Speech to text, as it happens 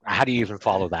how do you even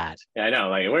follow that? Yeah, I know.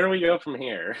 Like, where do we go from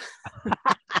here?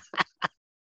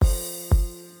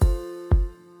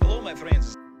 Hello, my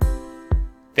friends.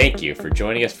 Thank you for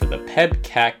joining us for the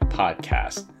PEBCAC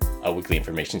podcast, a weekly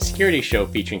information security show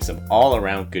featuring some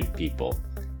all-around good people.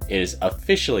 It is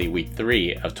officially week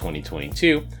 3 of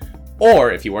 2022,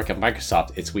 or if you work at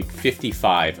Microsoft, it's week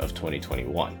 55 of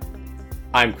 2021.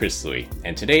 I'm Chris Louie,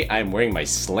 and today I'm wearing my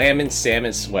Slammin'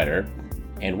 Salmon sweater,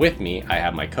 and with me I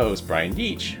have my co-host Brian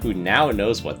Deach, who now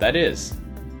knows what that is.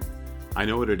 I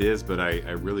know what it is, but I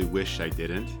really wish I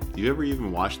didn't. Do you ever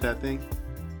even wash that thing?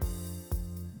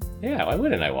 Yeah, why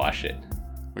wouldn't I wash it?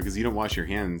 Because you don't wash your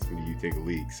hands when you take a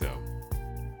leak, so.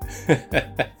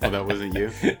 Oh, that wasn't you?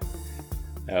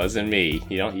 That wasn't me.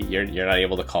 You're not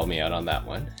able to call me out on that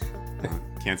one.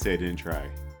 Can't say I didn't try.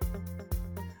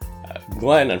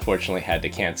 Glenn unfortunately had to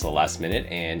cancel last minute,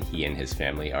 and he and his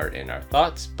family are in our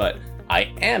thoughts, but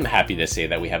I am happy to say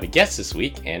that we have a guest this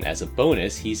week, and as a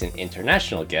bonus, he's an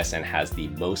international guest and has the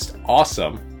most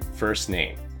awesome first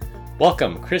name.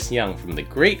 Welcome, Chris Young from the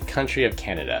great country of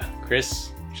Canada. Chris,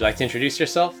 would you like to introduce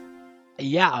yourself?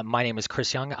 Yeah, my name is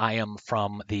Chris Young. I am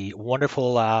from the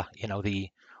wonderful,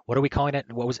 what are we calling it?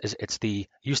 It's the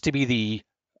used to be the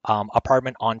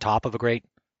apartment on top of a great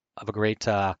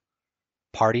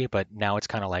party, but now it's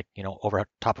kind of like over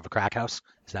top of a crack house.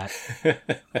 Is that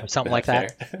or something like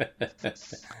that?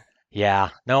 Yeah.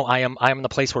 No, I'm the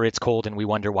place where it's cold and we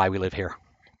wonder why we live here.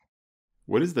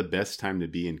 What is the best time to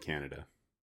be in Canada?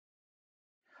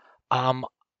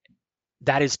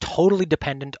 That is totally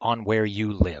dependent on where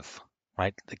you live,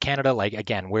 right? Canada, like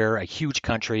again, we're a huge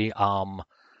country.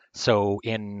 So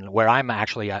in where I'm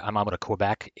out of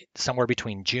Quebec, somewhere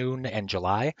between June and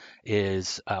July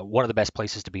is one of the best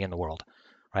places to be in the world,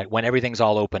 right? When everything's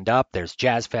all opened up, there's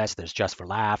Jazz Fest, there's Just for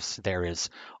Laughs, there is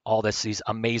these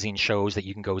amazing shows that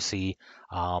you can go see,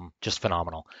 just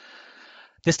phenomenal.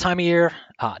 This time of year,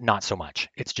 not so much.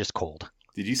 It's just cold.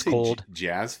 Did you say cold.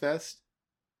 Jazz Fest?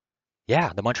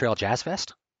 Yeah, the Montreal Jazz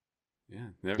Fest.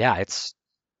 Yeah, yeah,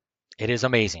 it is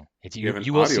amazing.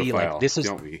 You will see like this is.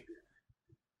 Don't we?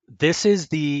 This is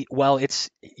you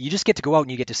just get to go out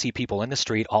and you get to see people in the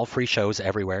street, all free shows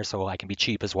everywhere, so I can be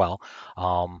cheap as well.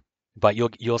 But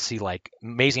you'll see like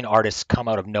amazing artists come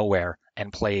out of nowhere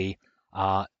and play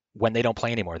when they don't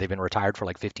play anymore. They've been retired for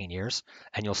like 15 years,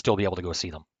 and you'll still be able to go see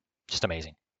them. Just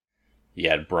amazing. You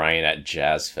had Brian at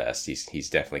Jazz Fest. He's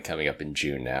definitely coming up in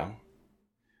June now.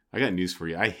 I got news for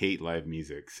you. I hate live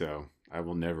music, so I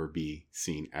will never be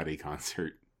seen at a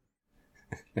concert.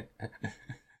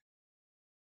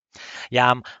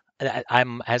 Yeah,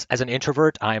 I'm as an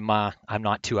introvert, I'm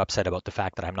not too upset about the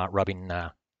fact that I'm not rubbing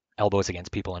elbows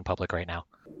against people in public right now.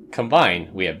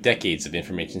 Combined, we have decades of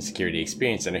information security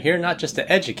experience and are here not just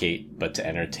to educate, but to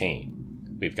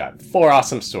entertain. We've got 4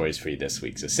 awesome stories for you this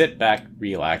week, so sit back,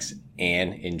 relax,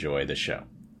 and enjoy the show.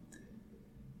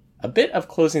 A bit of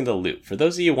closing the loop. For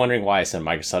those of you wondering why some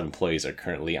Microsoft employees are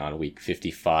currently on week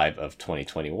 55 of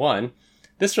 2021,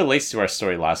 this relates to our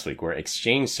story last week where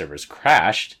Exchange servers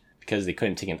crashed because they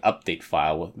couldn't take an update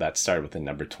file that started with the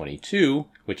number 22,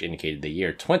 which indicated the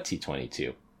year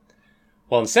 2022.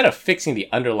 Well, instead of fixing the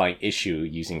underlying issue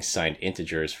using signed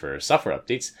integers for software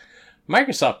updates,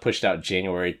 Microsoft pushed out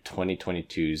January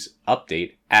 2022's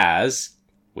update as,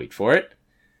 wait for it,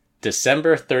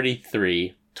 December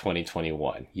 31,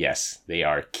 2021. Yes, they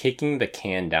are kicking the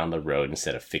can down the road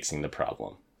instead of fixing the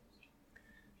problem.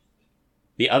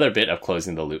 The other bit of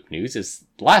closing the loop news is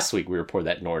last week we reported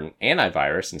that Norton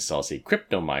Antivirus installs a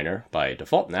crypto miner by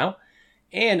default now,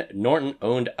 and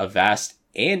Norton-owned Avast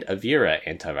and Avira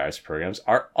antivirus programs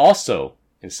are also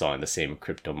installing the same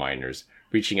crypto miners,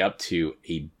 reaching up to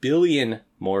 1 billion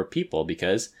more people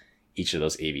because each of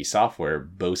those AV software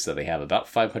boasts that they have about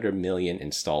 500 million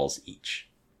installs each.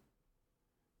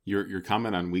 Your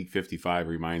comment on week 55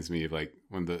 reminds me of like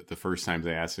when the first times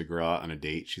I asked a girl out on a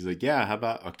date, she's like, yeah, how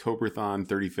about Octoberthon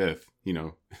 35th,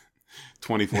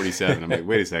 2047. I'm like,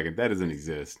 wait a second, that doesn't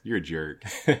exist. You're a jerk.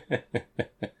 That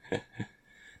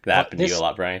happened to you a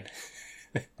lot, Brian?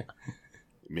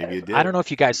 Maybe it did. I don't know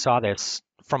if you guys saw this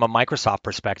from a Microsoft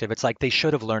perspective. It's like they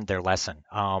should have learned their lesson.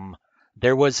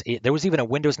 There was even a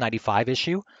Windows 95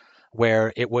 issue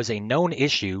where it was a known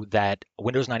issue that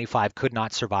Windows 95 could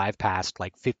not survive past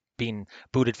like being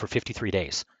booted for 53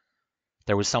 days.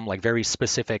 There was some like very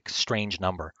specific, strange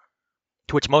number,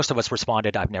 to which most of us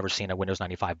responded, I've never seen a Windows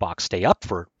 95 box stay up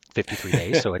for 53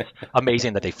 days, so it's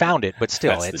amazing that they found it, but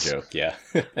still. That's the joke, yeah.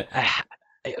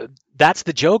 That's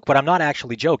the joke, but I'm not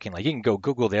actually joking. Like, you can go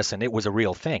Google this, and it was a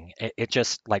real thing. It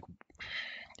just, like,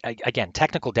 again,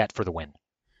 technical debt for the win.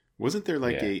 Wasn't there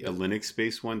like a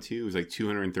Linux-based one too? It was like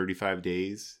 235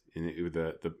 days, and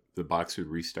the box would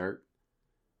restart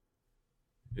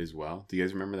as well. Do you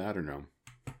guys remember that or no?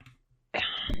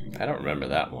 I don't remember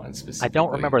that one I don't specifically.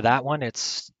 remember that one.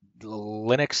 It's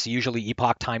Linux. Usually,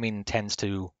 epoch timing tends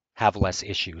to have less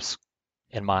issues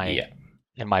in my Yeah.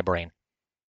 in my brain.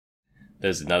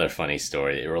 There's another funny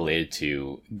story. It related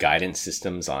to guidance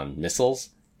systems on missiles,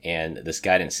 and this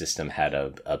guidance system had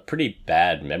a pretty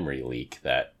bad memory leak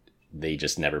that they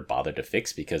just never bothered to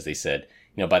fix because they said,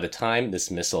 by the time this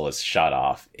missile is shot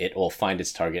off, it will find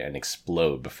its target and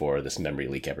explode before this memory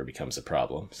leak ever becomes a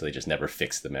problem. So they just never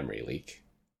fixed the memory leak.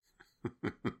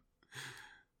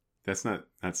 That's not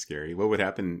scary. What would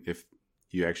happen if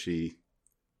you actually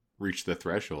reached the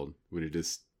threshold? Would it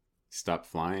just stop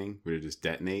flying? Would it just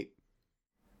detonate?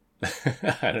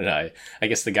 I don't know. I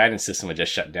guess the guidance system would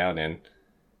just shut down and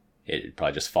it'd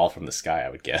probably just fall from the sky, I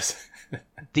would guess.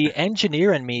 The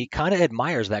engineer in me kind of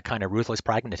admires that kind of ruthless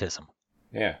pragmatism.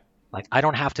 Yeah. Like I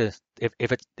don't have to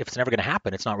if it's never going to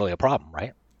happen, it's not really a problem,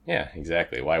 right? Yeah,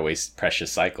 exactly. Why waste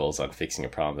precious cycles on fixing a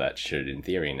problem that should, in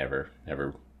theory, never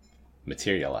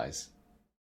materialize?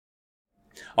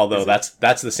 Although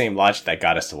that's the same logic that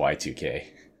got us to Y2K.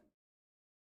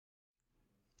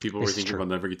 People were This is thinking true. we'll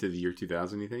never get to the year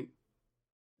 2000, you think?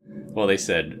 Well, they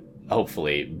said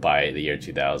hopefully by the year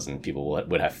 2000, people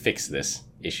would have fixed this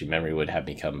issue. Memory would have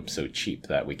become so cheap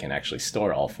that we can actually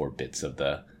store all 4 bits of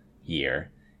the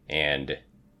year, and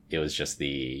it was just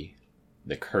the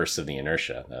curse of the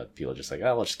inertia that people are just like,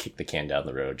 oh, we'll just kick the can down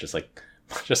the road, just like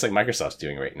Microsoft's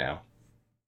doing right now.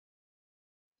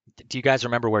 Do you guys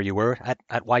remember where you were at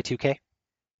Y2K?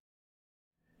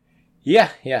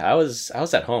 Yeah, I was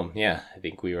at home. Yeah, I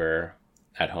think we were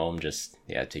at home, just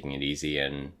taking it easy,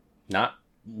 and not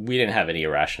we didn't have any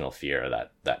irrational fear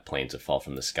that planes would fall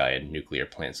from the sky and nuclear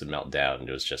plants would melt down.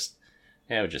 It was just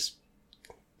just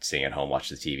staying at home, watch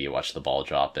the TV, watch the ball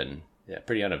drop, and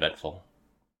pretty uneventful.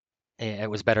 It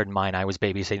was better than mine. I was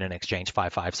babysitting an Exchange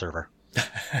 5.5 server,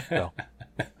 so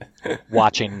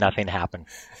watching nothing happen.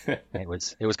 It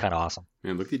was kind of awesome.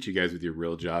 Man, look at you guys with your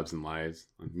real jobs and lives.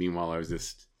 Meanwhile, I was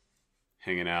just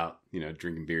hanging out,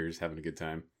 drinking beers, having a good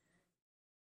time.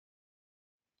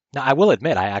 Now, I will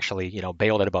admit, I actually,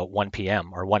 bailed at about 1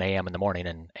 p.m. or 1 a.m. in the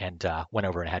morning and went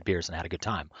over and had beers and had a good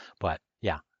time. But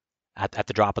yeah, at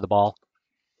the drop of the ball,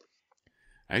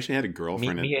 I actually had a me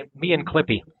girlfriend. me and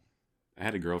Clippy. I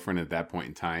had a girlfriend at that point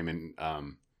in time, and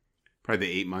probably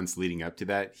the 8 months leading up to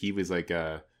that, he was like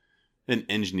an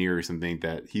engineer or something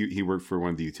that he worked for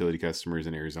one of the utility customers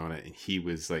in Arizona, and he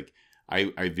was like,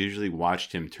 I visually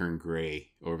watched him turn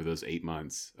gray over those 8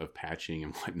 months of patching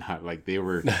and whatnot. Like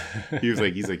he's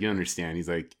like, you understand? He's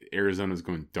like, Arizona's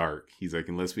going dark. He's like,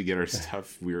 unless we get our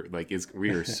stuff, we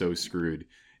are so screwed.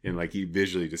 And like he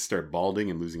visually just started balding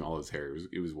and losing all his hair.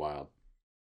 It was wild.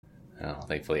 Oh,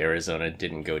 thankfully Arizona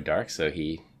didn't go dark, so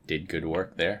he did good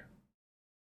work there.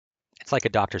 It's like a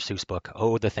Dr. Seuss book.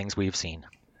 Oh, the things we've seen.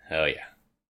 Oh yeah.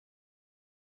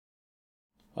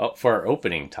 Well, for our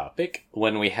opening topic,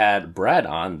 when we had Brad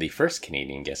on, the first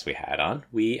Canadian guest we had on,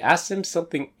 we asked him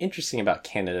something interesting about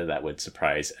Canada that would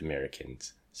surprise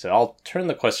Americans. So I'll turn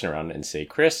the question around and say,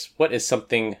 Chris, what is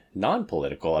something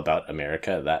non-political about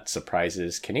America that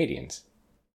surprises Canadians?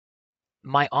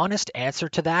 My honest answer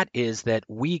to that is that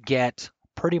we get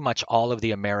pretty much all of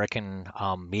the American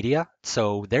media,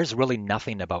 so there's really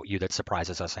nothing about you that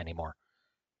surprises us anymore.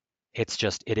 It's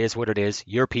just, it is what it is.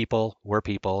 You're people, we're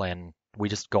people, and we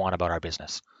just go on about our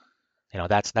business.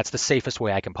 That's the safest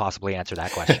way I can possibly answer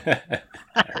that question.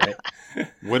 All right.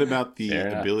 What about the Fair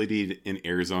enough. ability in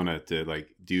Arizona to like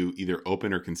do either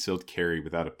open or concealed carry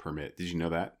without a permit? Did you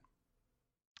know that?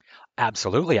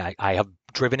 Absolutely. I have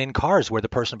driven in cars where the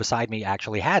person beside me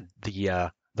actually had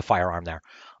the firearm there.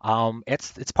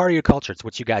 It's part of your culture. It's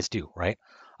what you guys do, right?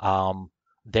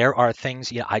 There are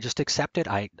things, I just accept it.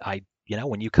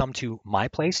 When you come to my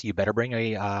place, you better bring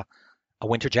a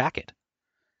winter jacket,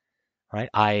 right?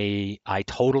 I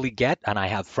totally get, and I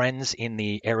have friends in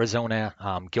the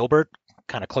Arizona, Gilbert,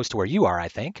 kind of close to where you are, I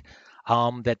think,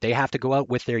 that they have to go out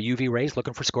with their UV rays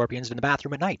looking for scorpions in the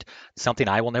bathroom at night. Something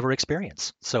I will never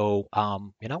experience. So,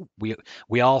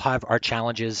 we all have our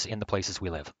challenges in the places we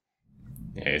live.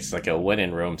 Yeah, it's like a when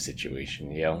in Rome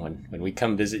situation. When we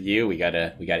come visit you, we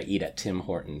gotta eat at Tim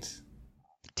Hortons.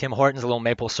 Tim Hortons, a little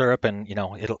maple syrup, and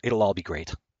it'll all be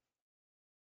great.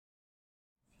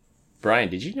 Brian,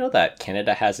 did you know that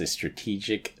Canada has a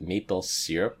strategic maple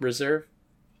syrup reserve?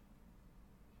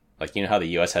 Like, how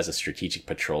the US has a strategic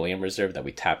petroleum reserve that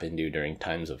we tap into during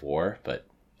times of war, but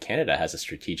Canada has a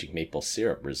strategic maple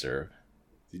syrup reserve.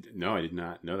 No, I did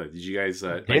not know that. Did you guys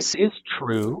This is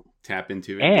true, tap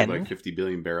into it and give like and 50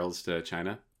 billion barrels to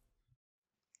China?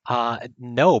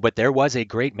 No, but there was a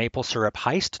great maple syrup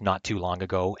heist not too long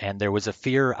ago, and there was a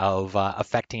fear of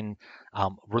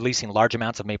releasing large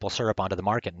amounts of maple syrup onto the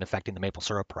market and affecting the maple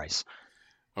syrup price.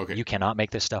 Okay. You cannot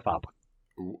make this stuff up.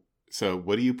 So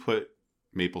what do you put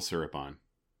maple syrup on?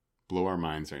 Blow our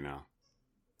minds right now.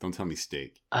 Don't tell me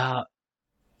steak. Uh,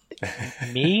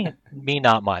 me,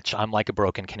 not much. I'm like a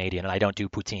broken Canadian, and I don't do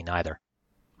poutine either,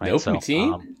 right? No So,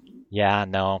 poutine? yeah,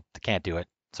 no, I can't do it.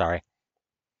 Sorry.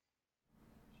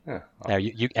 Huh. There,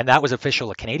 and that was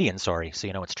official a Canadian sorry, so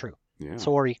you know it's true. Yeah.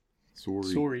 Sorry. Sorry.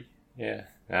 Sorry. Yeah.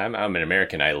 I'm an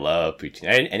American. I love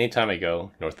poutine. Anytime I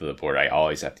go north of the border, I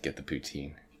always have to get the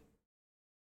poutine.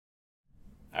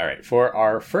 All right. For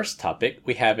our first topic,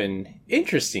 we have an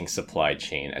interesting supply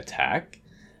chain attack.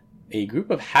 A group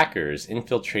of hackers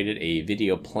infiltrated a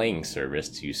video playing service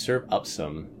to serve up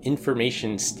some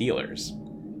information stealers.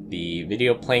 The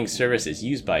video playing service is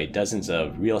used by dozens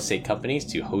of real estate companies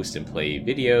to host and play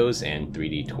videos and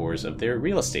 3D tours of their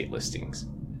real estate listings.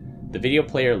 The video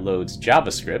player loads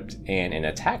JavaScript, and an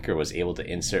attacker was able to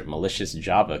insert malicious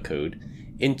Java code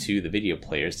into the video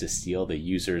players to steal the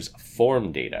user's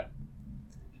form data.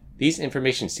 These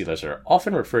information stealers are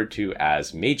often referred to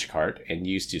as MageCart and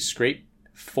used to scrape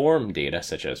form data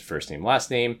such as first name,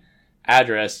 last name,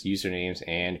 address, usernames,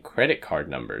 and credit card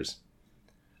numbers.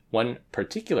 One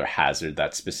particular hazard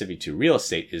that's specific to real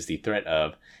estate is the threat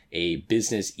of a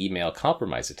business email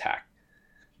compromise attack.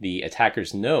 The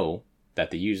attackers know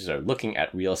that the users are looking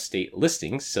at real estate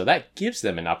listings, so that gives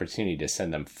them an opportunity to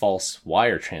send them false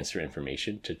wire transfer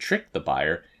information to trick the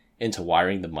buyer into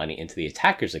wiring the money into the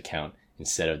attacker's account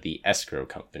instead of the escrow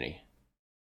company.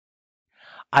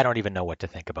 I don't even know what to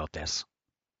think about this.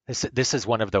 This is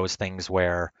one of those things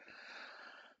where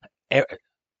e-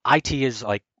 IT is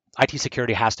like IT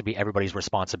security has to be everybody's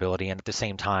responsibility, and at the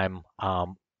same time,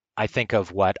 I think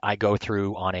of what I go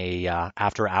through on a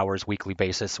after hours weekly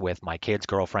basis with my kids,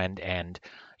 girlfriend, and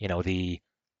you know the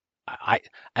I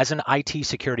as an IT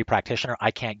security practitioner,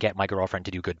 I can't get my girlfriend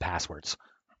to do good passwords.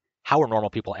 How are normal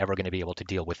people ever going to be able to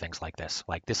deal with things like this?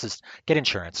 Like this is get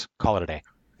insurance, call it a day.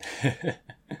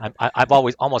 I've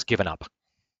always almost given up.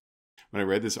 When I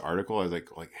read this article, I was like,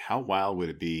 how wild would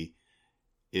it be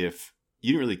if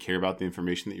you didn't really care about the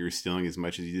information that you were stealing as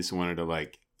much as you just wanted to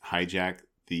like hijack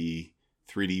the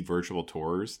 3D virtual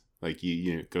tours? Like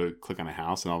you know, go click on a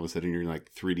house and all of a sudden you're in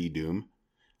like 3D Doom.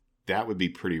 That would be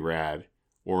pretty rad.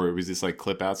 Or it was just like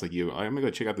clip outs, like I'm gonna go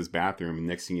check out this bathroom, and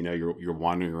next thing you know, you're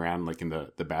wandering around like in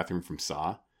the bathroom from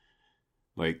Saw.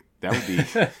 Like that would be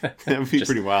that would be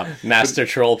pretty wild. Master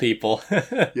troll people.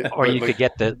 Yeah, Or but you like could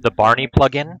get the Barney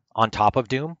plugin on top of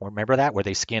Doom. Remember that, where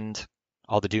they skinned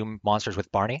all the Doom monsters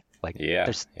with Barney? Like, Yeah,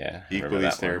 there's yeah. I remember equally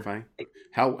as that one. terrifying.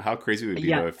 How crazy would it be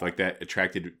yeah, though if like that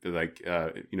attracted like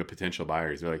potential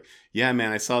buyers? They're like, yeah,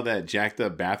 man, I saw that jacked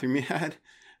up bathroom you had.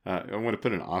 I want to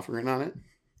put an offer in on it.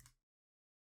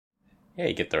 Yeah,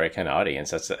 you get the right kind of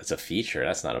audience. That's a feature.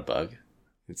 That's not a bug.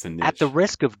 It's a at the niche.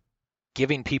 risk of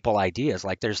giving people ideas,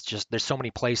 like there's so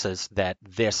many places that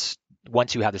this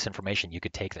once you have this information, you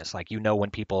could take this. Like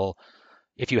when people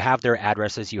if you have their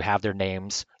addresses, you have their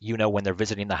names, when they're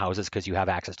visiting the houses because you have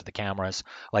access to the cameras.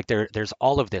 Like there's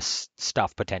all of this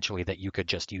stuff potentially that you could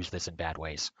just use this in bad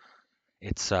ways.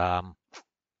 It's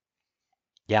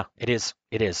yeah, it is.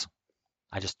 It is.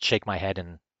 I just shake my head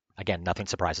and again, nothing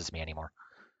surprises me anymore.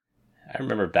 I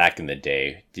remember back in the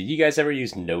day. Did you guys ever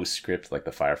use NoScript, like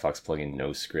the Firefox plugin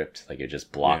NoScript? Like it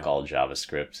just block Yeah. all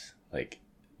JavaScript. Like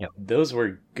Yep. those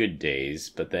were good days,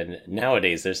 but then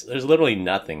nowadays there's literally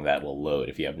nothing that will load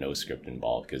if you have NoScript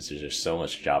involved because there's just so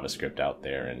much JavaScript out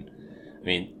there. And I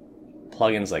mean,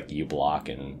 plugins like uBlock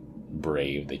and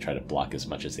Brave, they try to block as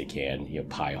much as they can.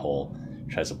 Pi-hole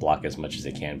tries to block as much as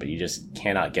they can, but you just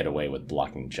cannot get away with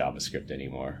blocking JavaScript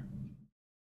anymore.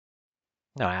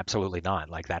 No, absolutely not.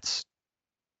 Like that's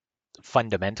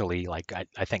fundamentally like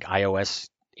I think iOS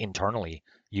internally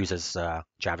uses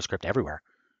JavaScript everywhere.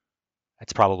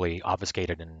 It's probably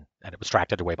obfuscated and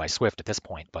abstracted away by Swift at this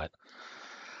point, but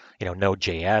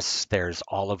Node.js, there's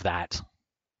all of that.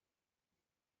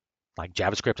 Like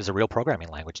JavaScript is a real programming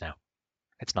language now.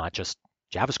 It's not just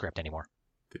JavaScript anymore.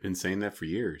 They've been saying that for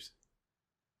years.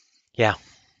 Yeah,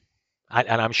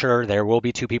 and I'm sure there will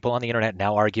be two people on the internet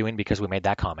now arguing because we made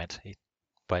that comment.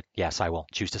 But yes, I will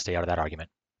choose to stay out of that argument.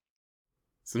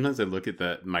 Sometimes I look at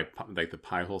the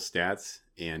Pi-hole stats,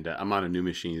 and I'm on a new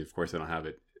machine. Of course, I don't have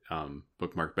it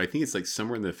bookmarked, but I think it's like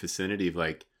somewhere in the vicinity of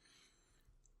like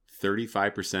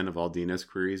 35% of all DNS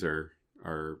queries are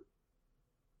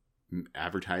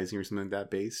advertising or something like that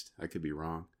based. I could be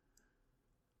wrong.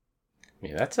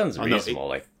 Yeah, that sounds Oh no, reasonable.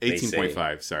 Like they say,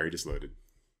 18.5. Sorry, just loaded.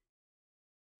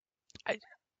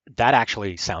 That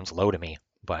actually sounds low to me,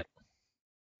 but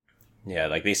Yeah,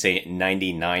 like they say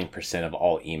 99% of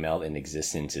all email in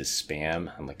existence is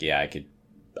spam. I'm like, yeah, I could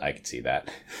see that.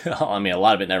 I mean, a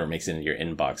lot of it never makes it into your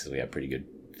inbox because we have pretty good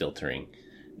filtering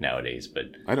nowadays, but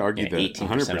I'd argue that 18% of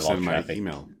 100% all of my traffic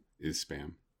email is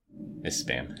spam. is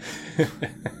spam.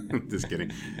 Just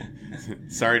kidding.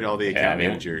 Sorry to all the Yeah, I account mean,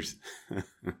 managers.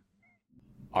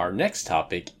 our next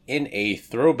topic, in a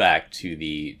throwback to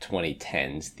the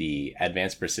 2010s, the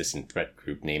Advanced Persistent Threat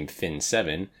Group named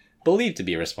Fin7, believed to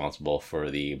be responsible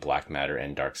for the Black Matter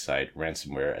and Darkside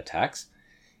ransomware attacks,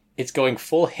 it's going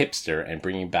full hipster and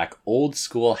bringing back old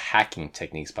school hacking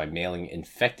techniques by mailing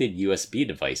infected USB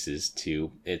devices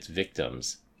to its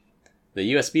victims.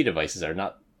 The USB devices are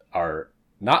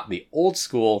not the old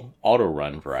school auto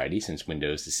run variety, since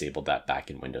Windows disabled that back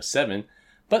in Windows 7,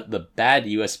 but the bad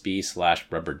USB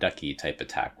 / rubber ducky type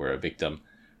attack where a victim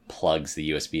plugs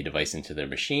the USB device into their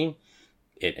machine,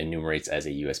 it enumerates as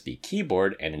a USB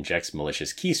keyboard and injects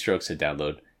malicious keystrokes to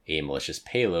download a malicious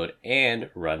payload and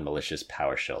run malicious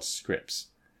PowerShell scripts.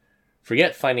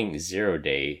 Forget finding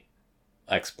zero-day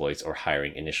exploits or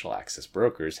hiring initial access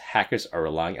brokers. Hackers are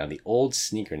relying on the old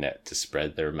sneaker net to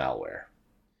spread their malware.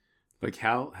 Like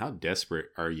how desperate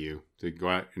are you to go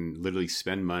out and literally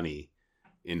spend money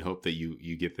in hope that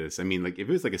you get this? I mean, like if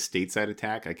it was like a stateside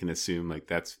attack, I can assume like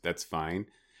that's fine.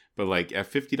 But like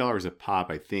at $50 a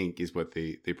pop, I think is what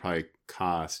they probably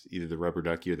cost, either the rubber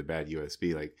ducky or the bad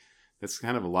USB. Like that's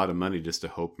kind of a lot of money just to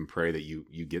hope and pray that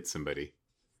you get somebody.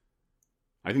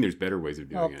 I think there's better ways of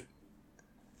doing Well, it.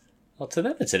 well, to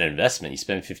them it's an investment. You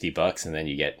spend $50 and then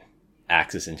you get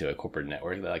access into a corporate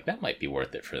network. They're like, that might be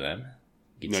worth it for them.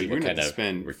 You can No, see you're what gonna have kind to of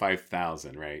spend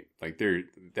 5,000, right? Like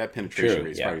that penetration true,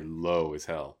 rate is yeah. probably low as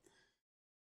hell.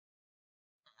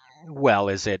 well,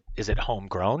 is it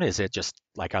homegrown? Is it just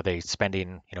like are they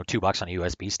spending, $2 on a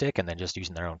USB stick and then just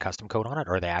using their own custom code on it,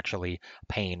 or are they actually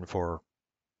paying for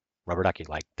rubber ducky?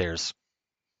 Like there's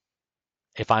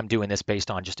if I'm doing this based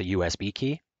on just a USB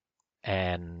key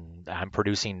and I'm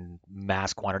producing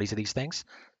mass quantities of these things,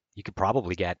 you could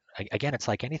probably get again, it's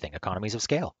like anything, economies of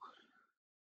scale.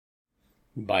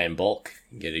 Buy in bulk,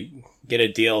 get a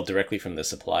deal directly from the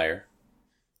supplier.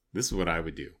 This is what I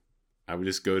would do. I would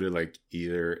just go to like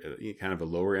either kind of a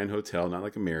lower end hotel, not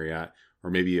like a Marriott, or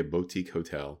maybe a boutique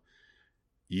hotel.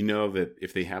 You know that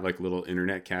if they have like a little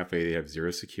internet cafe, they have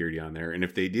zero security on there. And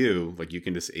if they do, like you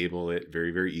can disable it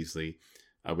very, very easily.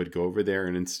 I would go over there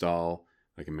and install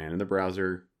like a man in the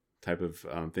browser type of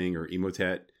thing or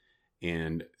Emotet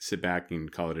and sit back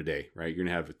and call it a day, right? You're going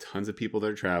to have tons of people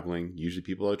that are traveling. Usually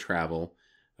people that travel,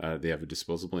 they have a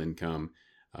disposable income.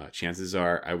 Chances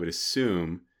are, I would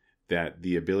assume that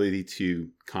the ability to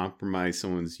compromise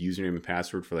someone's username and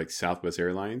password for like Southwest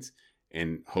Airlines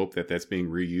and hope that that's being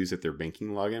reused at their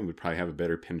banking login would probably have a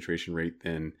better penetration rate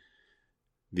than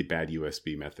the bad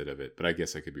USB method of it. But I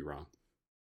guess I could be wrong.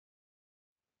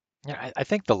 Yeah, I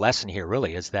think the lesson here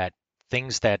really is that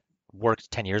things that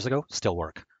worked 10 years ago still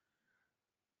work,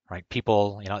 right?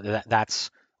 People,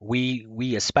 that's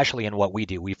we especially in what we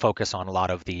do, we focus on a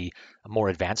lot of the more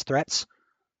advanced threats.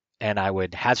 And I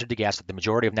would hazard to guess that the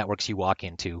majority of networks you walk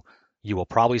into, you will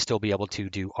probably still be able to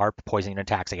do ARP poisoning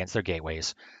attacks against their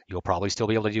gateways. You will probably still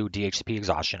be able to do DHCP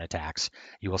exhaustion attacks.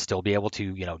 You will still be able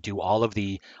to, do all of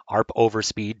the ARP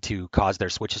overspeed to cause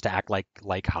their switches to act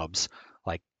like hubs.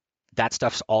 Like that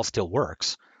stuff all still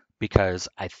works because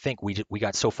I think we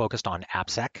got so focused on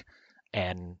AppSec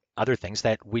and other things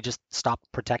that we just stopped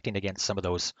protecting against some of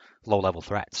those low level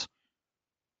threats.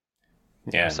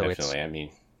 Yeah, So it's definitely. I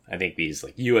mean, I think these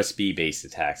like USB based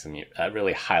attacks, I mean, that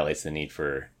really highlights the need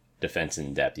for defense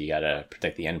in depth. You gotta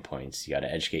protect the endpoints. You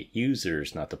gotta educate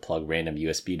users not to plug random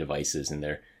USB devices in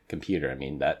their computer. I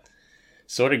mean, that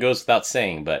sort of goes without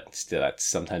saying, but still,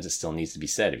 sometimes it still needs to be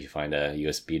said. If you find a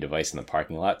USB device in the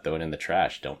parking lot, throw it in the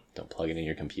trash. Don't plug it in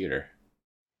your computer.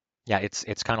 Yeah,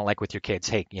 it's kind of like with your kids.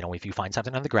 Hey, if you find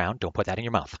something on the ground, don't put that in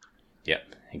your mouth.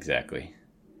 Yep, exactly.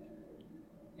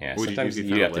 Yeah, What would you do if sometimes you you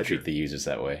found a have to treat ledger? the users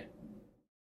that way.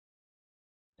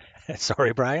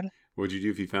 Sorry, Brian. What would you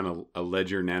do if you found a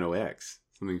Ledger Nano X?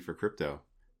 Something for crypto.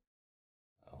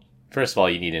 First of all,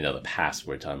 you need to know the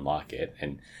password to unlock it,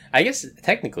 and I guess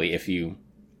technically, if you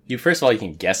first of all you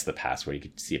can guess the password. You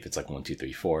could see if it's like 1 2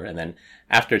 3 4, and then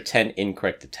after 10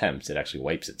 incorrect attempts, it actually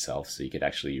wipes itself. So you could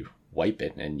actually wipe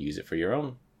it and use it for your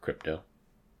own crypto,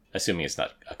 assuming it's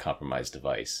not a compromised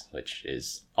device, which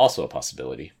is also a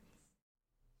possibility.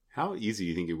 How easy do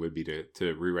you think it would be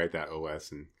to rewrite that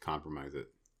OS and compromise it?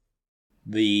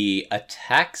 The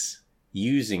attacks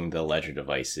using the ledger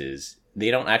devices, they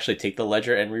don't actually take the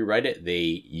ledger and rewrite it. They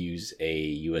use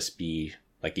a USB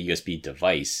like a USB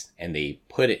device, and they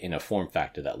put it in a form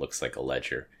factor that looks like a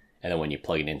ledger. And then when you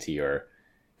plug it into your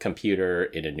computer,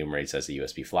 it enumerates as a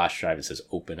USB flash drive. It says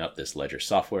open up this ledger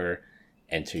software,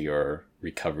 enter your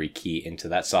recovery key into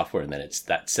that software, and then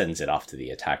that sends it off to the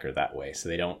attacker that way. So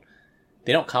they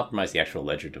don't compromise the actual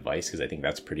ledger device, because I think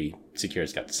that's pretty secure.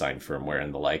 It's got the signed firmware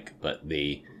and the like, but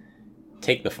they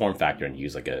take the form factor and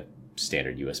use like a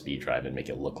standard USB drive and make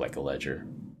it look like a ledger.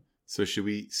 So should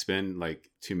we spend like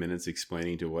 2 minutes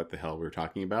explaining to what the hell we're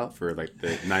talking about for like the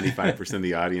 95% of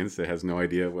the audience that has no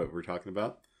idea what we're talking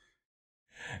about?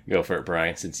 Go for it,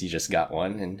 Brian, since you just got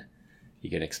one and you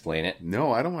can explain it.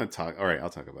 No, I don't want to talk. All right, I'll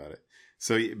talk about it.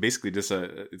 So basically, just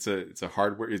it's a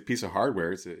hardware, it's a piece of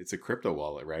hardware. It's a crypto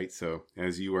wallet, right? So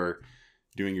as you are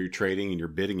doing your trading and your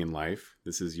bidding in life,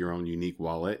 this is your own unique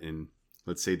wallet. And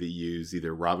let's say that you use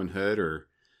either Robinhood or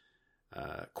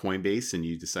Coinbase, and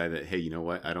you decide that, hey, you know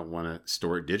what? I don't want to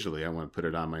store it digitally. I want to put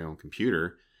it on my own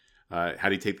computer. How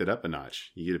do you take that up a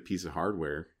notch? You get a piece of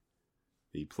hardware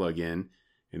that you plug in,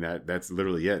 and that's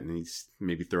literally it. And you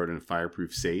maybe throw it in a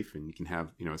fireproof safe, and you can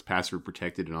have, it's password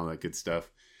protected and all that good stuff.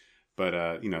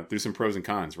 But, there's some pros and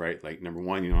cons, right? Like, number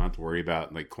one, you don't have to worry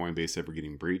about like Coinbase ever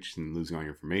getting breached and losing all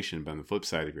your information. But on the flip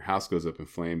side, if your house goes up in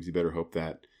flames, you better hope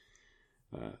that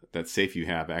that safe you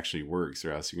have actually works,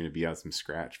 or else you're going to be out some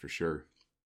scratch for sure.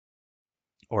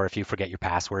 Or if you forget your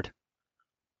password.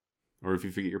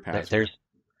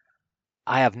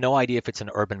 I have no idea if it's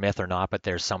an urban myth or not, but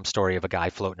there's some story of a guy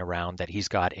floating around that he's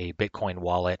got a Bitcoin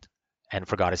wallet and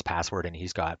forgot his password, and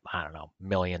he's got, I don't know,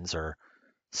 millions or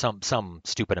some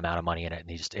stupid amount of money in it, and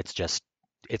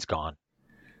it's gone.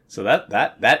 So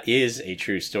that is a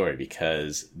true story,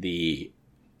 because the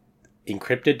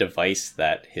encrypted device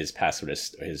that his password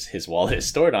his wallet is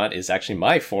stored on is actually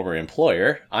my former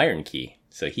employer, IronKey.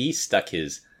 So he stuck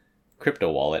his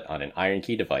crypto wallet on an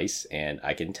IronKey device, and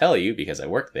I can tell you, because I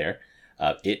work there,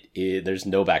 there's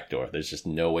no backdoor. There's just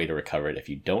no way to recover it. If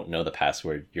you don't know the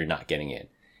password, you're not getting in.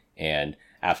 And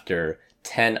after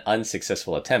 10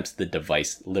 unsuccessful attempts, the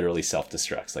device literally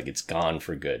self-destructs. Like, it's gone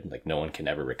for good. Like, no one can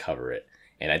ever recover it.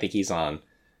 And I think he's on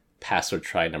password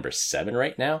try number 7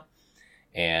 right now.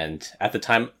 And at the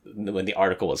time when the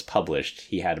article was published,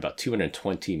 he had about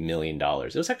 $220 million.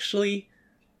 He was actually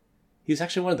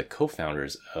one of the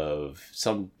co-founders of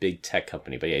some big tech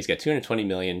company. But yeah, he's got $220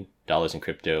 million in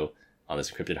crypto on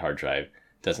this encrypted hard drive.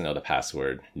 Doesn't know the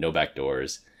password, no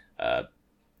backdoors.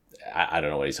 I don't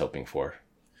know what he's hoping for.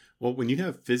 Well, when you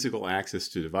have physical access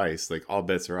to a device, like, all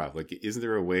bets are off. Like, isn't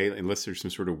there a way, unless there's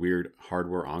some sort of weird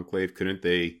hardware enclave, couldn't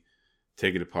they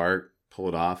take it apart, pull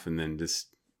it off, and then just,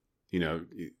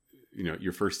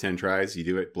 your first 10 tries, you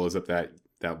do it, blows up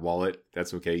that wallet.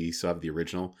 That's okay. You still have the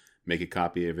original. Make a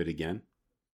copy of it again.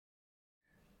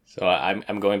 So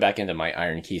I'm going back into my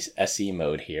IronKey's SE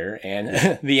mode here,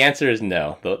 and the answer is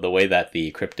no. The way that the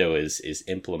crypto is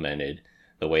implemented,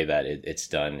 the way that it's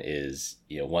done is,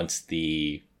 once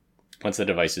the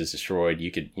device is destroyed,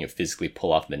 you could physically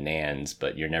pull off the NANDs,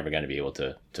 but you're never going to be able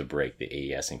to break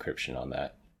the AES encryption on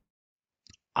that.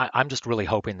 I'm just really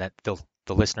hoping that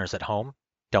the listeners at home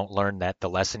don't learn that the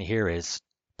lesson here is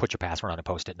put your password on a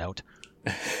Post-it note.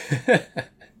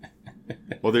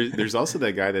 Well, there's also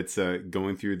that guy that's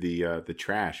going through the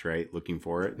trash, right? Looking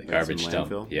for it. The garbage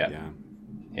dump.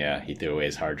 Yeah. He threw away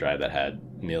his hard drive that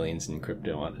had millions in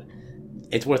crypto on it.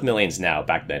 It's worth millions now.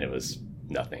 Back then, it was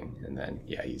nothing. And then,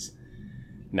 he's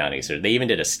mounting a search. They even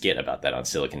did a skit about that on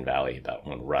Silicon Valley, about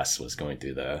when Russ was going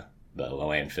through the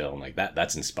landfill, and like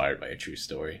that's inspired by a true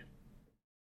story.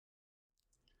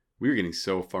 We were getting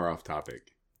so far off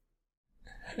topic.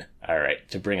 All right,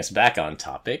 to bring us back on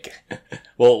topic,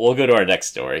 we'll go to our next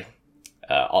story,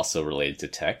 also related to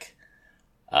tech.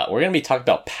 We're going to be talking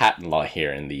about patent law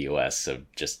here in the U.S., so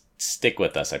just stick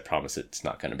with us. I promise it's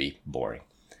not going to be boring.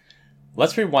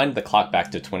 Let's rewind the clock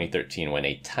back to 2013, when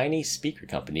a tiny speaker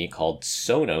company called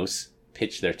Sonos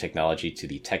pitched their technology to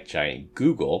the tech giant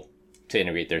Google to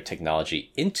integrate their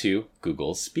technology into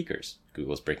Google's speakers.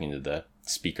 Google's breaking into the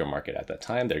speaker market at that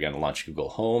time. They're going to launch Google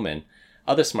Home and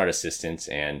other smart assistants,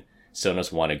 and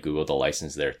Sonos wanted Google to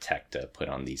license their tech to put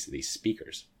on these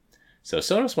speakers. So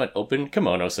Sonos went open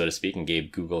kimono, so to speak, and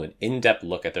gave Google an in-depth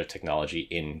look at their technology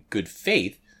in good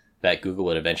faith that Google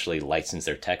would eventually license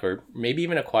their tech or maybe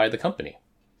even acquire the company.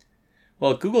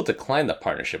 Well, Google declined the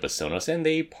partnership with Sonos and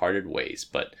they parted ways,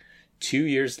 but 2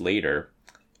 years later,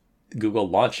 Google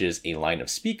launches a line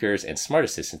of speakers and smart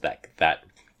assistants that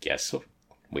guess,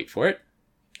 wait for it,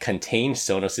 contained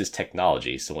Sonos'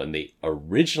 technology. So when they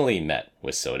originally met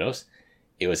with Sonos,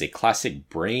 it was a classic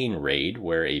brain raid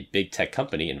where a big tech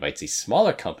company invites a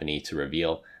smaller company to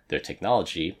reveal their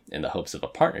technology in the hopes of a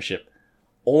partnership,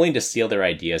 only to steal their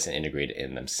ideas and integrate it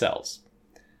in themselves.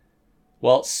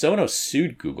 Well, Sonos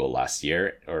sued Google last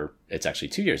year, or it's actually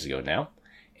 2 years ago now,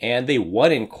 and they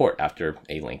won in court after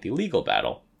a lengthy legal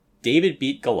battle. David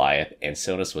beat Goliath, and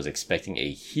Sonos was expecting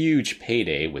a huge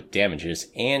payday with damages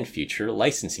and future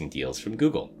licensing deals from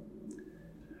Google.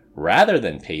 Rather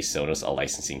than pay Sonos a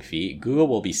licensing fee, Google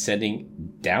will be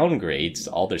sending downgrades to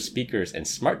all their speakers and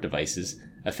smart devices,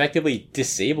 effectively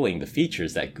disabling the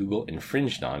features that Google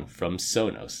infringed on from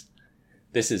Sonos.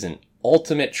 This is an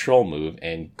ultimate troll move,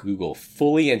 and Google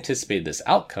fully anticipated this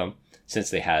outcome since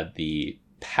they had the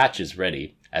patches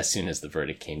ready as soon as the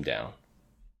verdict came down.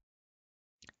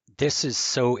 This is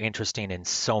so interesting in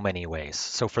so many ways.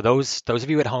 So for those of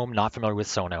you at home not familiar with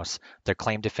Sonos, their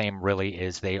claim to fame really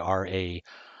is they are a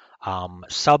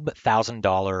sub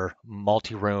 $1,000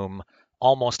 multi-room,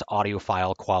 almost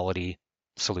audiophile quality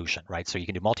solution, right? So you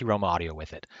can do multi-room audio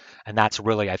with it. And that's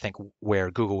really, I think,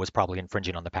 where Google was probably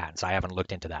infringing on the patents. I haven't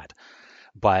looked into that.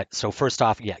 But so first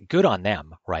off, yeah, good on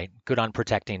them, right? Good on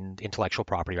protecting intellectual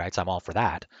property rights. I'm all for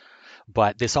that.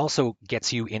 But this also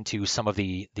gets you into some of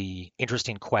the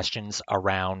interesting questions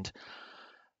around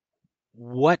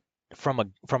what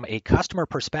from a customer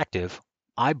perspective,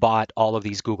 I bought all of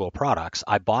these Google products.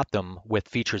 I bought them with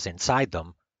features inside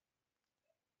them.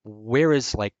 Where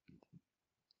is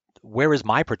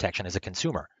my protection as a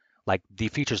consumer? Like the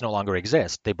features no longer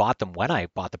exist. They bought them when I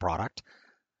bought the product.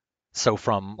 So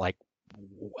from like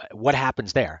what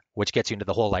happens there, which gets you into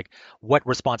the whole like what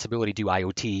responsibility do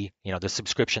IoT, the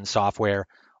subscription software,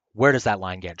 where does that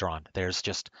line get drawn? There's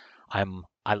just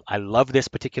I love this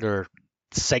particular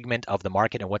segment of the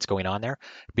market and what's going on there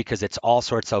because it's all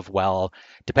sorts of, well,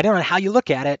 depending on how you look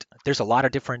at it, there's a lot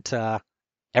of different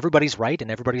everybody's right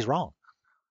and everybody's wrong.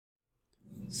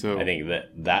 I So think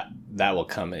that will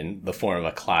come in the form of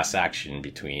a class action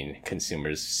between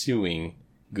consumers suing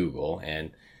Google,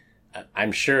 and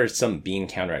I'm sure some bean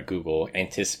counter at Google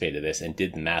anticipated this and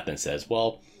did the math and says,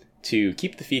 well, to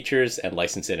keep the features and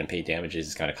license it and pay damages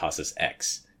is going to cost us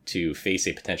X. To face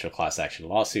a potential class action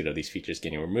lawsuit of these features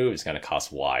getting removed is going to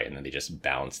cost Y, and then they just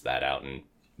balanced that out and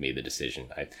made the decision.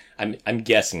 I'm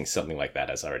guessing something like that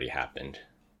has already happened.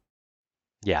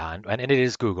 Yeah, and it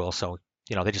is Google, so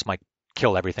they just might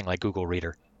kill everything like Google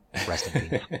Reader. Rest in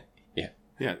peace. Yeah.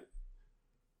 yeah.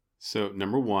 So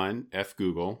number one, F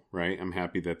Google, right? I'm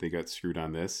happy that they got screwed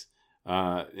on this.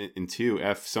 And two,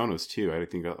 F Sonos too. I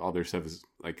think all their stuff is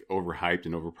like overhyped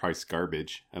and overpriced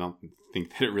garbage. I don't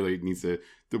think that it really needs to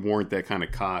warrant that kind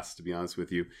of cost, to be honest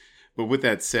with you. But with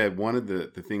that said, one of the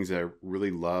things I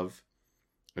really love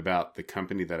about the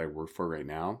company that I work for right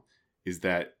now is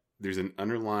that there's an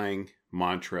underlying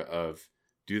mantra of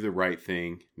do the right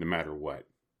thing no matter what.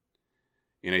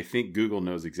 And I think Google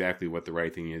knows exactly what the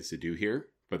right thing is to do here,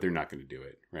 but they're not going to do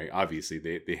it, right? Obviously,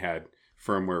 they had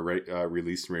firmware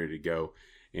released and ready to go.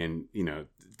 And,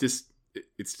 just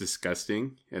it's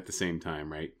disgusting at the same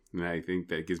time, right? And I think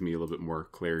that gives me a little bit more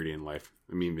clarity in life.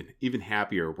 I mean, even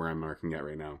happier where I'm marking at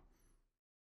right now.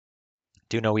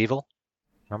 Do no evil.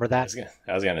 Remember that?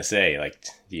 I was gonna say, like,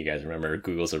 do you guys remember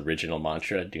Google's original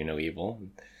mantra, "Do no evil"?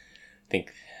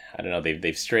 I don't know,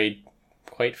 they've strayed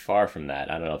quite far from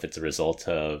that. I don't know if it's a result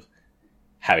of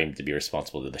having to be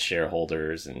responsible to the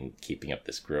shareholders and keeping up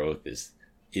this growth. Is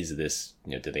this,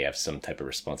 do they have some type of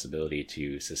responsibility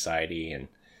to society? And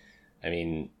I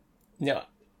mean,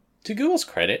 to Google's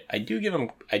credit, I do give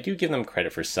them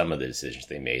credit for some of the decisions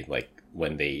they made. Like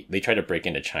when they tried to break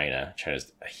into China.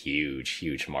 China's a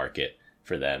huge market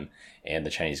for them, and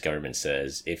the Chinese government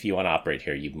says if you want to operate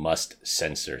here, you must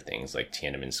censor things like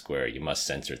Tiananmen Square. You must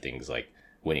censor things like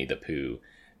Winnie the Pooh.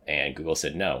 And Google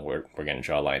said, no, we're going to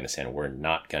draw a line in the sand. We're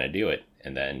not going to do it.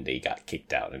 And then they got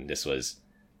kicked out. And this was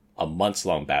a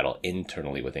months-long battle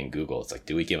internally within Google. It's like,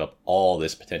 do we give up all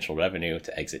this potential revenue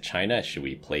to exit China? Should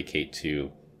we placate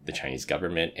to the Chinese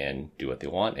government and do what they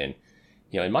want? And,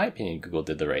 in my opinion, Google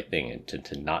did the right thing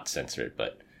to not censor it.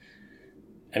 But,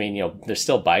 I mean, there's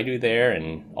still Baidu there,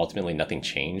 and ultimately nothing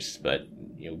changed. But,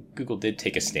 Google did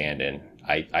take a stand, and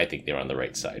I think they were on the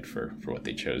right side for what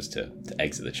they chose to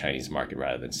exit the Chinese market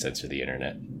rather than censor the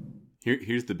internet.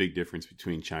 Here's the big difference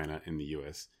between China and the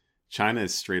U.S. China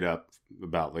is straight up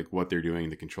about like what they're doing,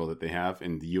 the control that they have,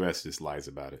 and the U.S. just lies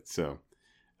about it. So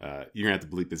you're gonna have to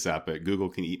bleep this out, but Google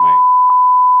can eat my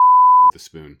with a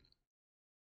spoon.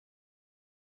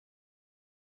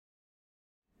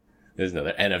 There's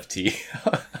another NFT.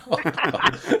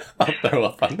 I'll throw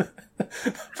up on the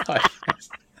podcast.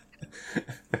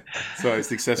 So I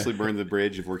successfully burned the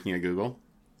bridge of working at Google.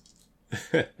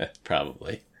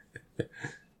 Probably.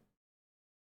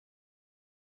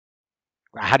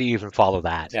 How do you even follow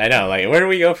that? Yeah, I know. Like, where do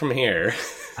we go from here?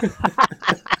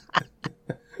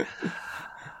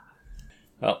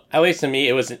 Well, at least to me,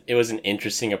 it was an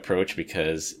interesting approach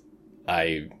because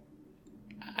I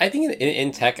I think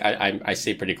in tech, I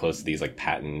stay pretty close to these like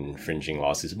patent infringing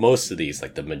lawsuits. Most of these,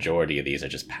 like the majority of these, are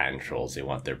just patent trolls. They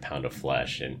want their pound of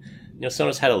flesh, and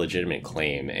Sonos had a legitimate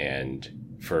claim,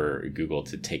 and for Google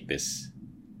to take this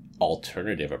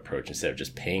alternative approach instead of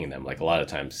just paying them, like a lot of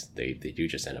times they do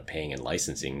just end up paying and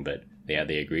licensing, but they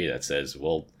agree that says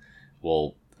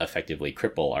we'll effectively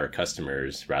cripple our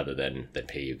customers rather than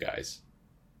pay you guys,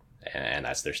 and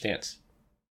that's their stance.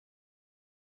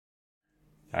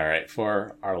 All right,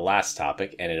 for our last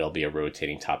topic, and it'll be a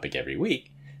rotating topic every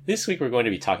week, this week we're going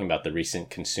to be talking about the recent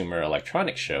Consumer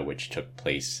Electronics Show, which took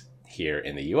place here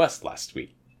in the US last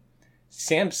week.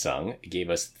 Samsung gave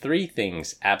us 3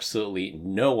 things absolutely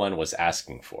no one was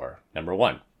asking for. Number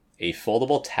 1, a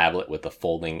foldable tablet with a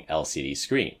folding LCD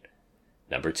screen.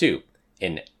 Number 2,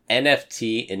 an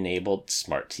NFT-enabled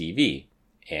smart TV.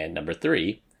 And number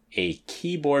 3, a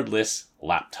keyboardless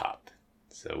laptop.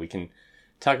 So we can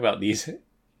talk about these,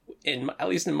 at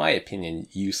least in my opinion,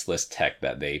 useless tech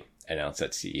that they announced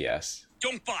at CES.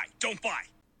 Don't buy.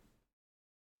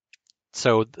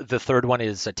 So the third one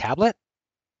is a tablet.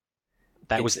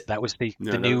 That was the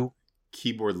new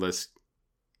keyboardless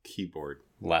keyboard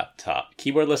laptop,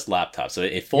 keyboardless laptop. So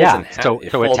it folds in half.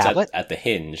 It folds a tablet at the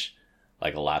hinge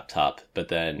like a laptop, but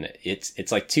then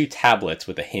it's like 2 tablets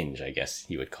with a hinge, I guess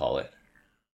you would call it.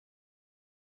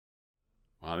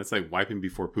 Wow, that's like wiping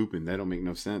before pooping. That don't make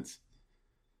no sense.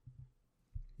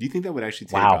 Do you think that would actually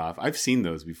take off? I've seen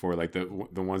those before, like the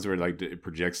ones where like it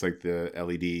projects like the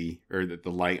LED or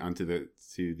the light onto the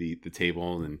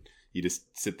table, and you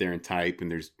just sit there and type,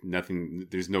 and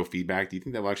there's no feedback. Do you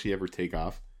think that will actually ever take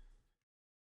off?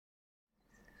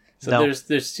 So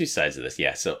there's 2 sides of this.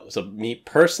 Yeah. So me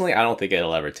personally, I don't think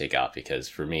it'll ever take off because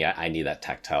for me, I need that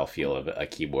tactile feel of a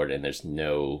keyboard, and there's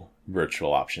no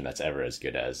virtual option that's ever as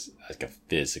good as like a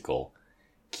physical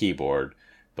keyboard.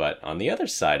 But on the other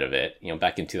side of it,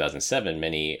 back in 2007,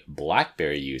 many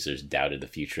BlackBerry users doubted the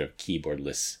future of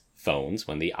keyboardless phones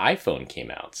when the iPhone came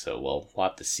out. So we'll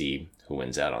have to see who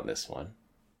wins out on this one.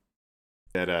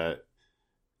 That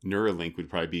Neuralink would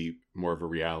probably be more of a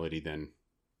reality than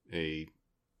a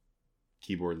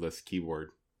keyboardless keyboard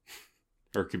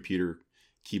or computer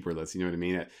keyboardless. You know what I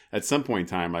mean? At some point in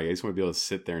time, like, I just want to be able to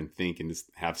sit there and think and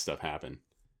just have stuff happen.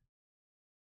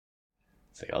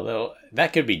 It's like, although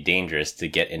that could be dangerous to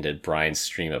get into Brian's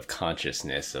stream of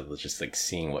consciousness of just like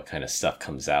seeing what kind of stuff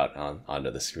comes out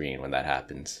onto the screen when that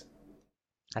happens.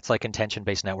 That's like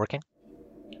intention-based networking.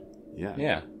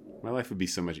 Yeah. My life would be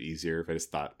so much easier if I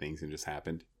just thought things and just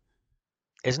happened.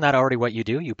 Isn't that already what you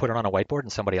do? You put it on a whiteboard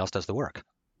and somebody else does the work.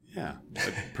 Yeah,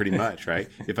 pretty much, right?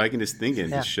 If I can just think it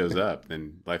and it just shows up,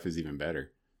 then life is even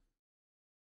better.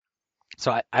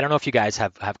 So I don't know if you guys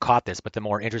have caught this, but the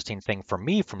more interesting thing for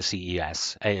me from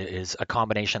CES is a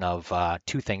combination of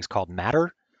 2 things called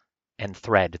Matter and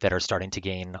Thread that are starting to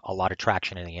gain a lot of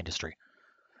traction in the industry.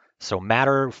 So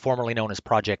Matter, formerly known as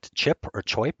Project Chip or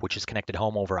CHOIP, which is connected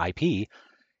home over IP,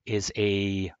 is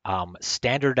a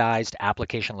standardized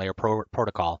application layer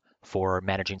protocol for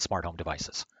managing smart home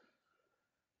devices.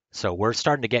 So we're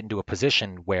starting to get into a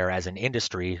position where, as an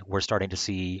industry, we're starting to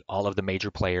see all of the major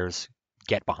players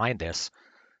get behind this,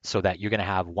 so that you're going to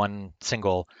have one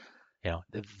single,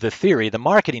 the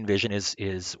marketing vision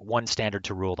is one standard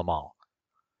to rule them all.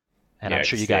 And I'm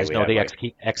sure you guys know the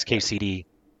XKCD,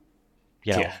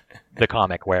 the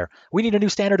comic where we need a new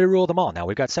standard to rule them all. Now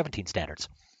we've got 17 standards.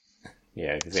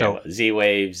 Yeah, so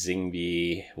Z-Wave,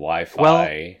 Zigbee,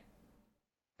 Wi-Fi.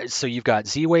 So you've got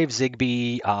Z-Wave,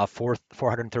 Zigbee,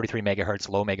 433 megahertz,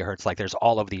 low megahertz, like there's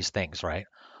all of these things, right?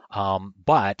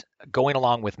 But going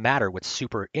along with Matter, what's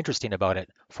super interesting about it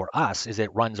for us is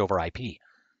it runs over IP.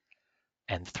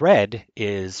 And Thread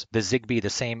is the Zigbee, the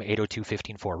same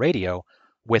 802.15.4 radio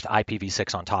with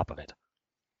IPv6 on top of it.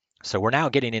 So we're now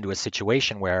getting into a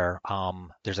situation where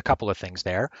there's a couple of things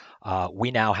there.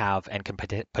 We now have and can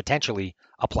potentially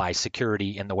apply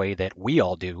security in the way that we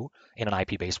all do in an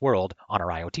IP-based world on our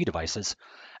IoT devices.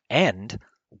 And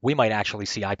we might actually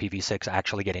see IPv6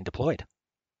 actually getting deployed.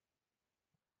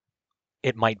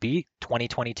 It might be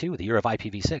 2022, the year of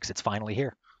IPv6. It's finally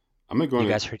here. You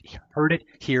guys heard it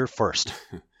here first.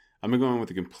 I'm going to go in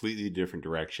with a completely different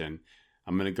direction.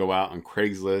 I'm going to go out on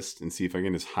Craigslist and see if I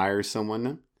can just hire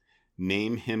someone,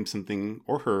 name him something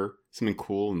or her, something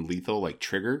cool and lethal like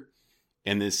Trigger.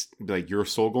 And this, like, your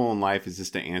sole goal in life is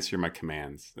just to answer my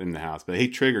commands in the house. But hey,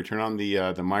 Trigger, turn on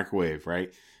the microwave,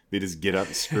 right? They just get up,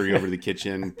 scurry over to the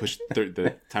kitchen, push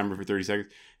the timer for 30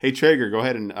 seconds. Hey, Traeger, go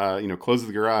ahead and close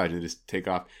the garage and just take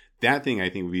off. That thing, I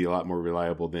think, would be a lot more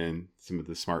reliable than some of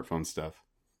the smartphone stuff.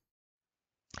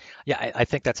 Yeah, I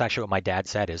think that's actually what my dad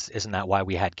said. Isn't that why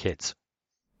we had kids?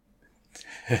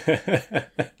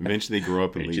 Eventually, they grow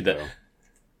up and leave, though.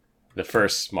 The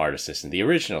first smart assistant, the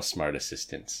original smart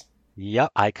assistants.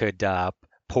 Yep, I could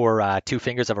pour 2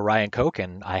 fingers of Orion Coke,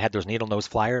 and I had those needle nose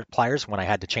pliers when I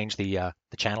had to change the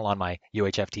channel on my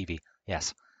UHF TV.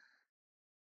 Yes.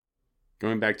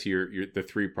 Going back to the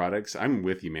 3 products, I'm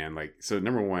with you, man. Like, so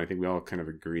number one, I think we all kind of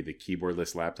agree the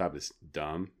keyboardless laptop is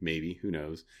dumb. Maybe, who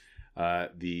knows?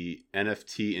 The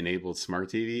NFT enabled smart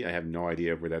TV, I have no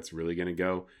idea where that's really going to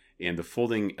go. And the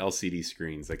folding LCD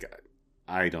screens, like,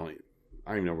 I don't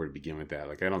even know where to begin with that.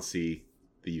 Like, I don't see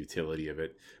the utility of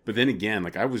it. But then again,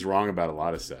 like, I was wrong about a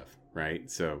lot of stuff, right?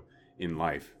 So in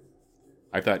life,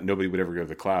 I thought nobody would ever go to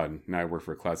the cloud. And now I work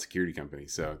for a cloud security company.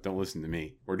 So don't listen to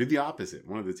me, or do the opposite.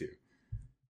 One of the two.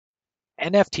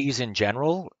 NFTs in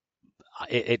general,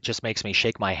 it just makes me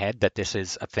shake my head that this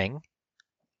is a thing.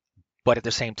 But at the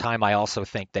same time, I also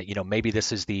think that, maybe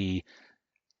this is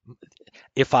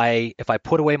if I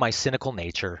put away my cynical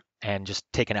nature and just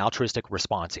take an altruistic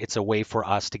response, it's a way for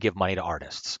us to give money to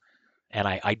artists. And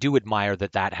I do admire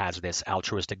that has this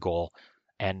altruistic goal,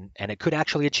 and it could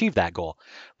actually achieve that goal.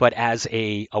 But as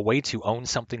a way to own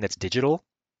something that's digital,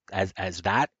 as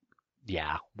that,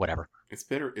 yeah, whatever. It's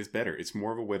better. It's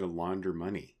more of a way to launder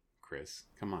money, Chris.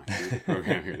 Come on, do the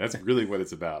program here. That's really what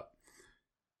it's about.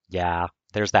 Yeah,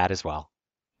 there's that as well.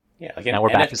 Yeah, like an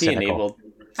NFT enabled,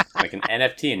 like an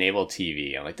NFT enabled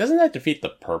TV. I'm like, doesn't that defeat the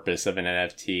purpose of an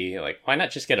NFT? Like, why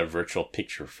not just get a virtual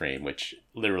picture frame, which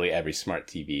literally every smart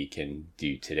TV can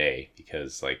do today?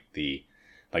 Because the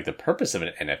purpose of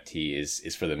an NFT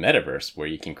is for the metaverse, where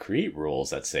you can create rules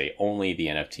that say only the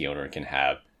NFT owner can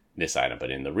have this item.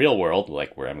 But in the real world,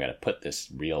 like where I'm going to put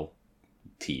this real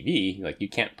TV, like you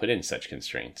can't put in such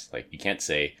constraints. Like you can't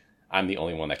say, I'm the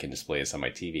only one that can display this on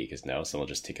my TV, because no, someone will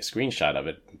just take a screenshot of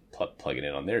it and plug it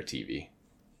in on their TV.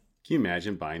 Can you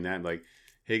imagine buying that? Like,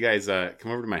 hey guys,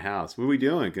 come over to my house. What are we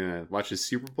doing? Gonna watch the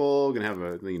Super Bowl? Gonna have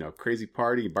a crazy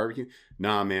party, barbecue?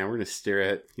 Nah, man, we're gonna stare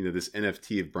at this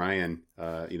NFT of Brian,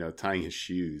 tying his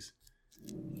shoes.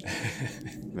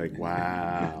 Like,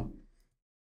 wow,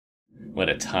 what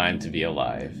a time to be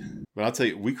alive! But I'll tell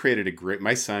you,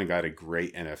 my son got a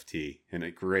great NFT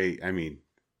and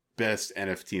best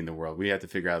NFT in the world. We have to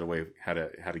figure out a way how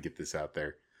to get this out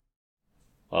there.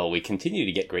 Well, we continue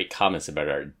to get great comments about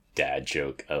our dad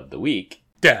joke of the week.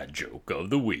 Dad joke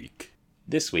of the week.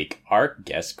 This week, our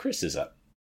guest Chris is up.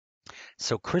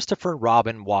 So Christopher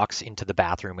Robin walks into the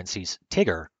bathroom and sees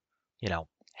Tigger,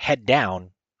 head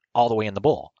down all the way in the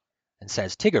bowl, and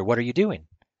says, "Tigger, what are you doing?"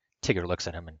 Tigger looks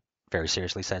at him and very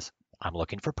seriously says, "I'm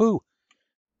looking for poo."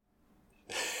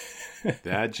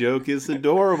 That joke is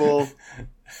adorable.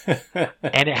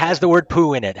 And it has the word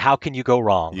poo in it. How can you go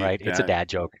wrong, right? It's a dad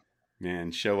joke.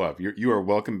 Man, show up. You are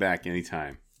welcome back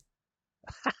anytime.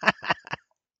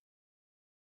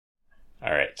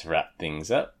 All right, to wrap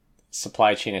things up,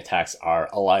 supply chain attacks are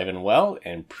alive and well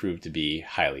and prove to be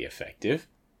highly effective.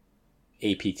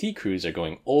 APT crews are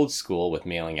going old school with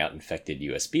mailing out infected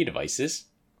USB devices.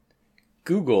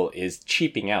 Google is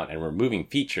cheaping out and removing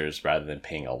features rather than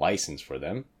paying a license for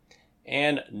them.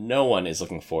 And no one is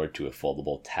looking forward to a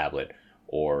foldable tablet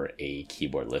or a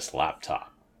keyboardless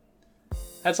laptop.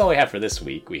 That's all we have for this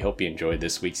week. We hope you enjoyed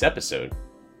this week's episode.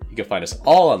 You can find us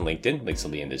all on LinkedIn. Links will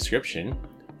be in the description.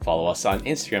 Follow us on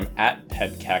Instagram at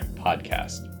PEBCAC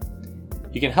Podcast.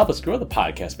 You can help us grow the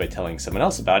podcast by telling someone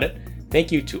else about it.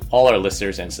 Thank you to all our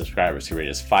listeners and subscribers who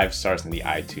rated us 5 stars in the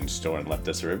iTunes store and left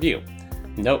us a review.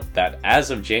 Note that as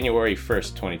of January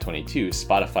 1st, 2022,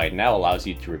 Spotify now allows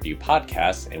you to review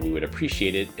podcasts, and we would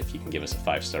appreciate it if you can give us a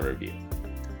 5-star review.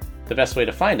 The best way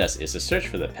to find us is to search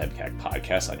for the PEBCAC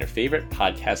Podcast on your favorite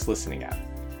podcast listening app.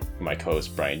 For my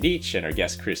co-host Brian Deitch and our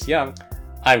guest Chris Young,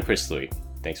 I'm Chris Louie.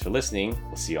 Thanks for listening.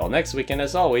 We'll see you all next week, and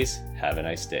as always, have a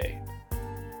nice day.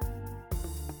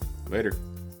 Later.